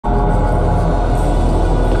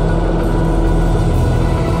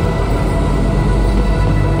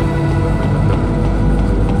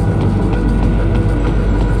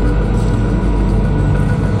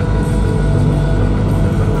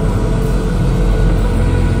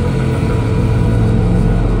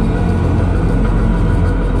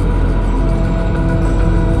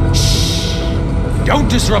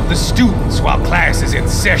disrupt the students while class is in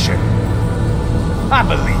session. I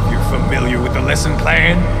believe you're familiar with the lesson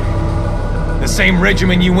plan. The same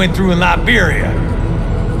regimen you went through in Liberia.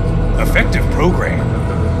 Effective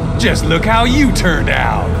program. Just look how you turned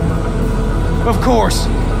out. Of course,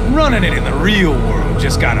 running it in the real world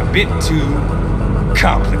just got a bit too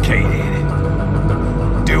complicated.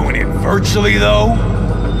 Doing it virtually, though,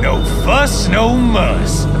 no fuss, no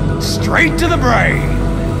muss. Straight to the brain.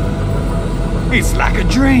 It's like a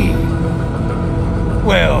dream.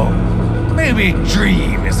 Well, maybe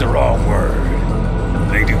dream is the wrong word.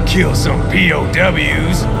 They do kill some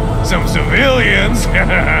POWs, some civilians.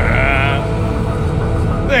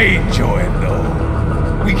 They enjoy it,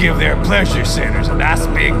 though. We give their pleasure centers a nice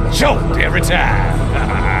big jolt every time.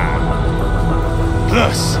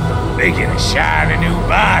 Plus, they get a shiny new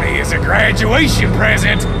body as a graduation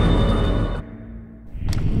present.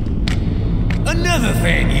 Another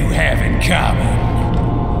thing you have in common.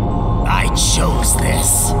 I chose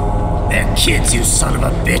this. They're kids, you son of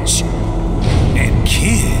a bitch. And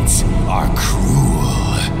kids are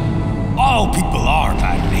cruel. All people are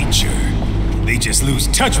by nature. They just lose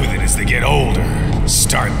touch with it as they get older.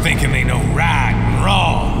 Start thinking they know right and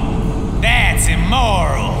wrong. That's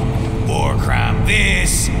immoral. War crime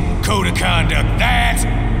this, code of conduct that.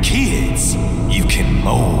 Kids, you can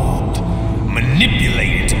mold,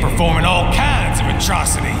 manipulate into performing all kinds of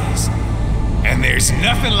atrocities. And there's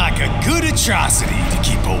nothing like a good atrocity to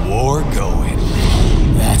keep a war going.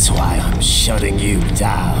 That's why I'm shutting you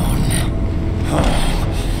down.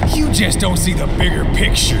 You just don't see the bigger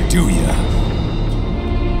picture, do you?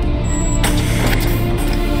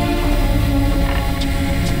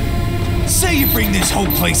 Say you bring this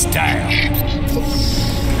whole place down.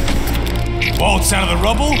 Waltz out of the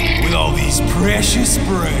rubble with all these precious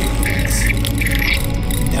brains.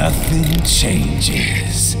 Nothing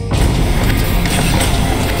changes.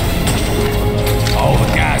 All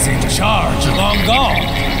the guys in charge are long gone.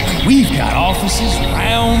 We've got offices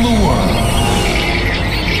around the world.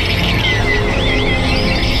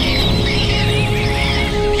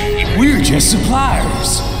 We're just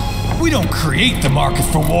suppliers. We don't create the market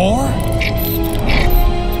for war.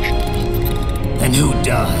 Then who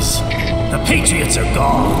does? The Patriots are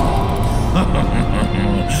gone.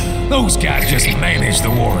 Those guys just manage the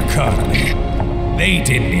war economy. They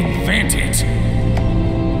didn't invent it.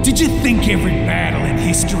 Did you think every battle in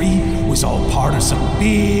history was all part of some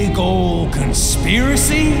big old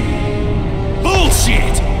conspiracy?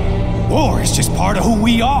 Bullshit! War is just part of who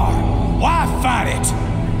we are. Why fight it?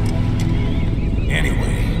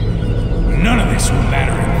 Anyway, none of this will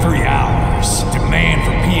matter in 3 hours. Demand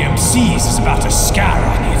for PMCs is about to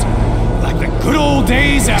skyrocket. Like the good old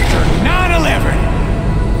days after 9/11.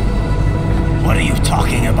 What are you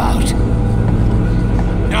talking about?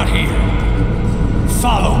 Not here.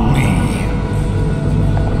 Follow me.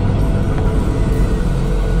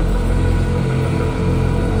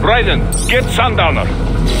 Raiden, get Sundowner.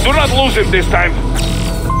 Do not lose him this time.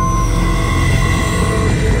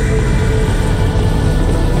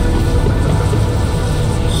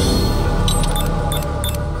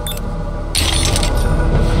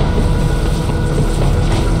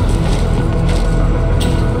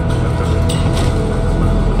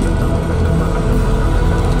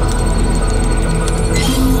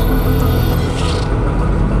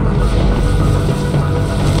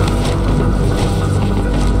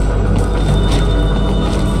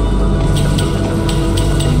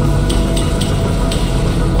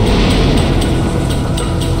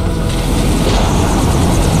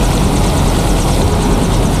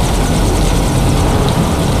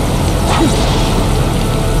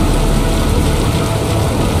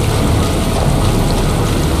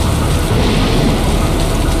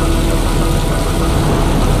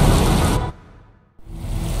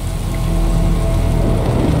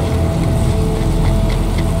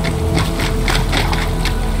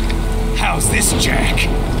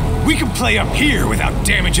 Play up here without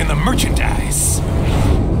damaging the merchandise.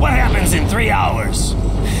 What happens in 3 hours?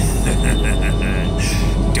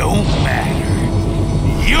 Don't matter.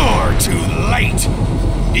 You're too late.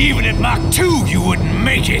 Even at Mach 2, you wouldn't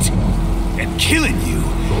make it. And killing you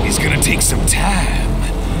is gonna take some time.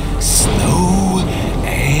 Slow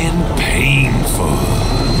and painful.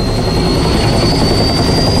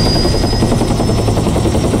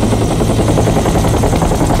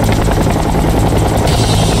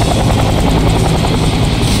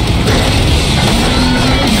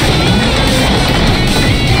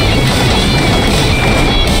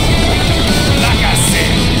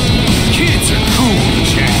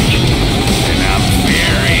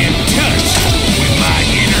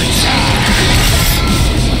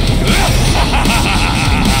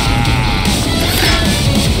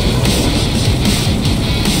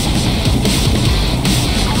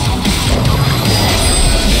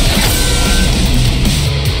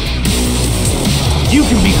 You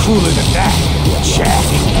can be cooler than that, Jack.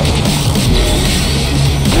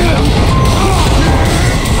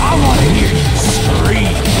 I want to hear you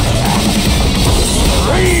scream.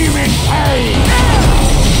 Scream in pain.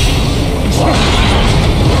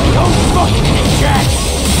 Don't fuck with me, Jack.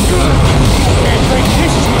 Can't break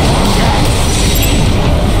this shit, Jack.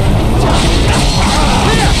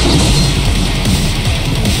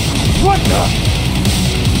 What the?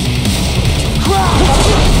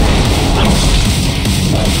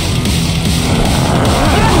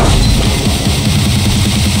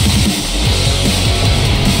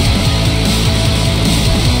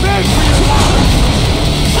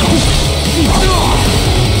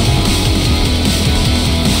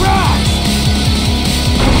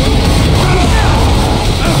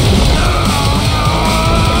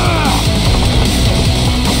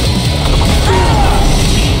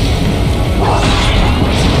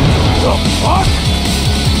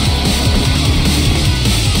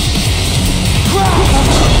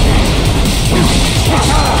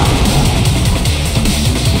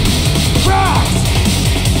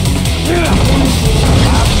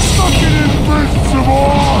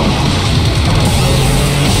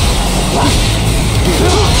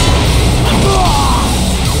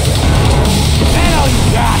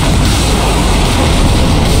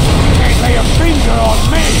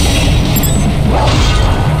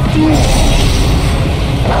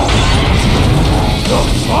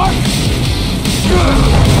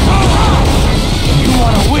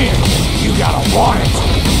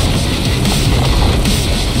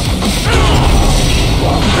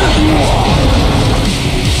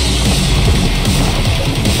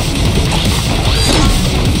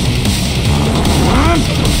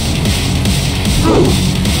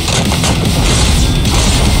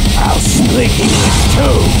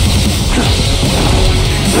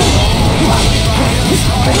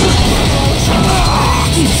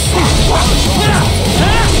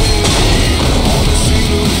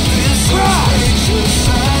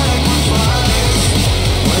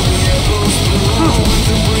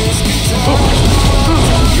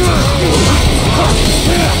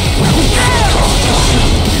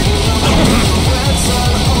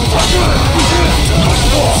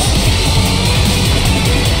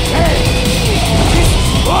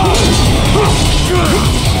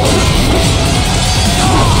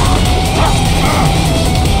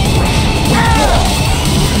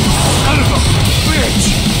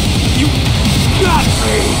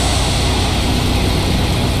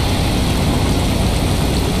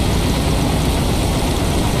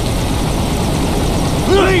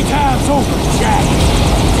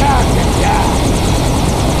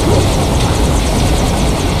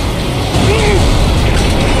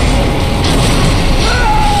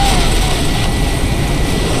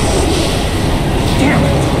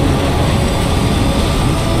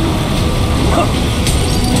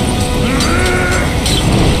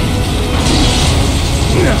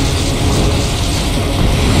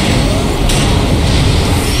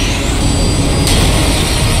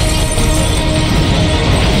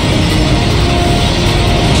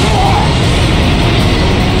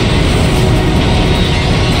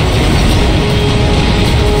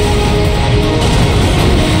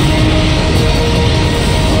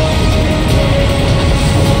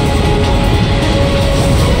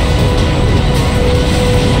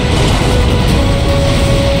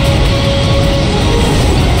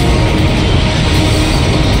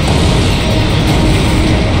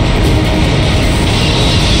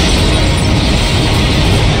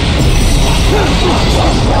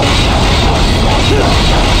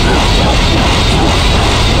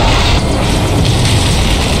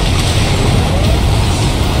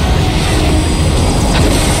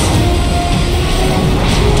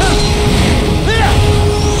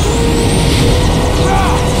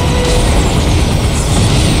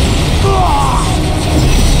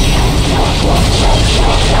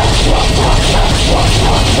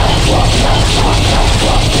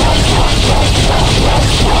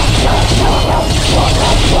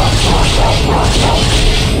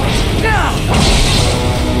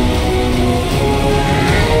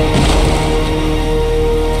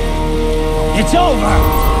 It's over!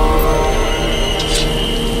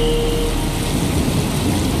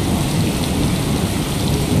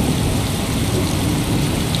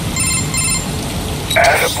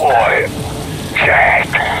 Attaboy, Jack.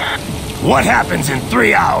 What happens in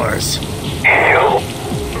 3 hours? He'll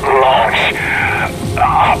launch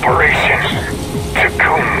Operation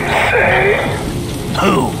Tecumseh.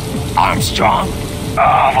 Who? Armstrong?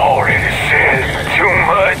 I've already said too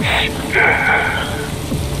much.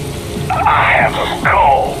 I have a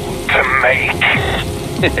call to make.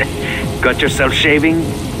 Got yourself shaving?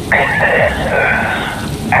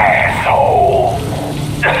 Asshole.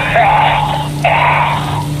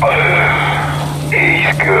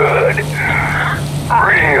 He's good.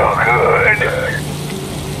 Real good.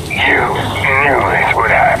 You knew this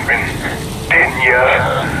would happen, didn't you?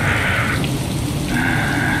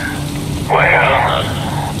 Well,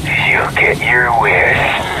 you get your wish.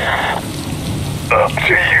 Up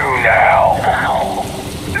to you now.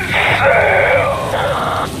 Sam.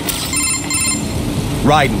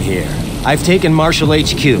 Raiden here. I've taken Marshall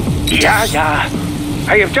HQ. Yeah.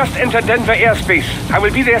 I have just entered Denver airspace. I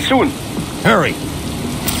will be there soon. Hurry.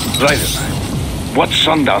 Raiden, what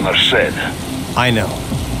Sundowner said. I know.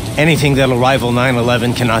 Anything that'll rival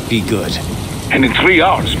 9/11 cannot be good. And in 3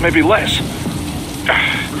 hours, maybe less.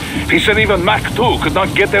 He said even Mach 2 could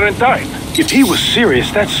not get there in time. If he was serious,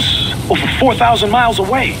 that's over 4,000 miles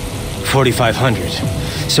away. 4,500.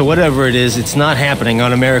 So whatever it is, it's not happening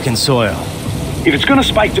on American soil. If it's gonna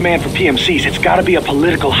spike demand for PMCs, it's gotta be a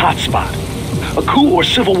political hotspot. A coup or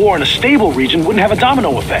civil war in a stable region wouldn't have a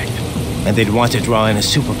domino effect. And they'd want to draw in a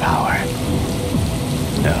superpower.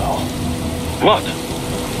 No. What?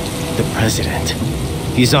 The president.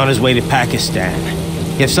 He's on his way to Pakistan.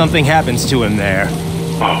 If something happens to him there...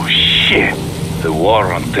 Oh, shit. The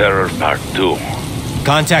War on Terror Part 2.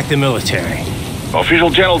 Contact the military.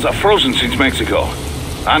 Official channels are frozen since Mexico.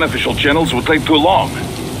 Unofficial channels would take too long.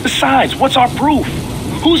 Besides, what's our proof?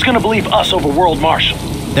 Who's gonna believe us over World Marshal?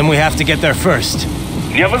 Then we have to get there first.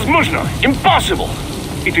 Невозможно. Impossible.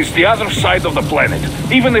 It is the other side of the planet.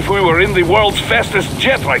 Even if we were in the world's fastest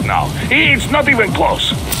jet right now, it's not even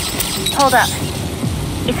close. Hold up.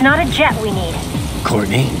 It's not a jet we need.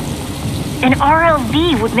 Courtney? An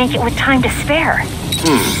RLV would make it with time to spare.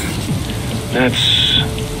 That's...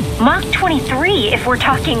 Mach 23 if we're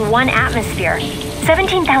talking 1 atmosphere.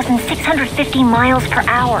 17,650 miles per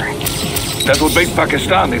hour. That would make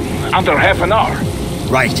Pakistan in under half an hour.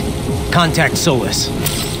 Right. Contact Solis.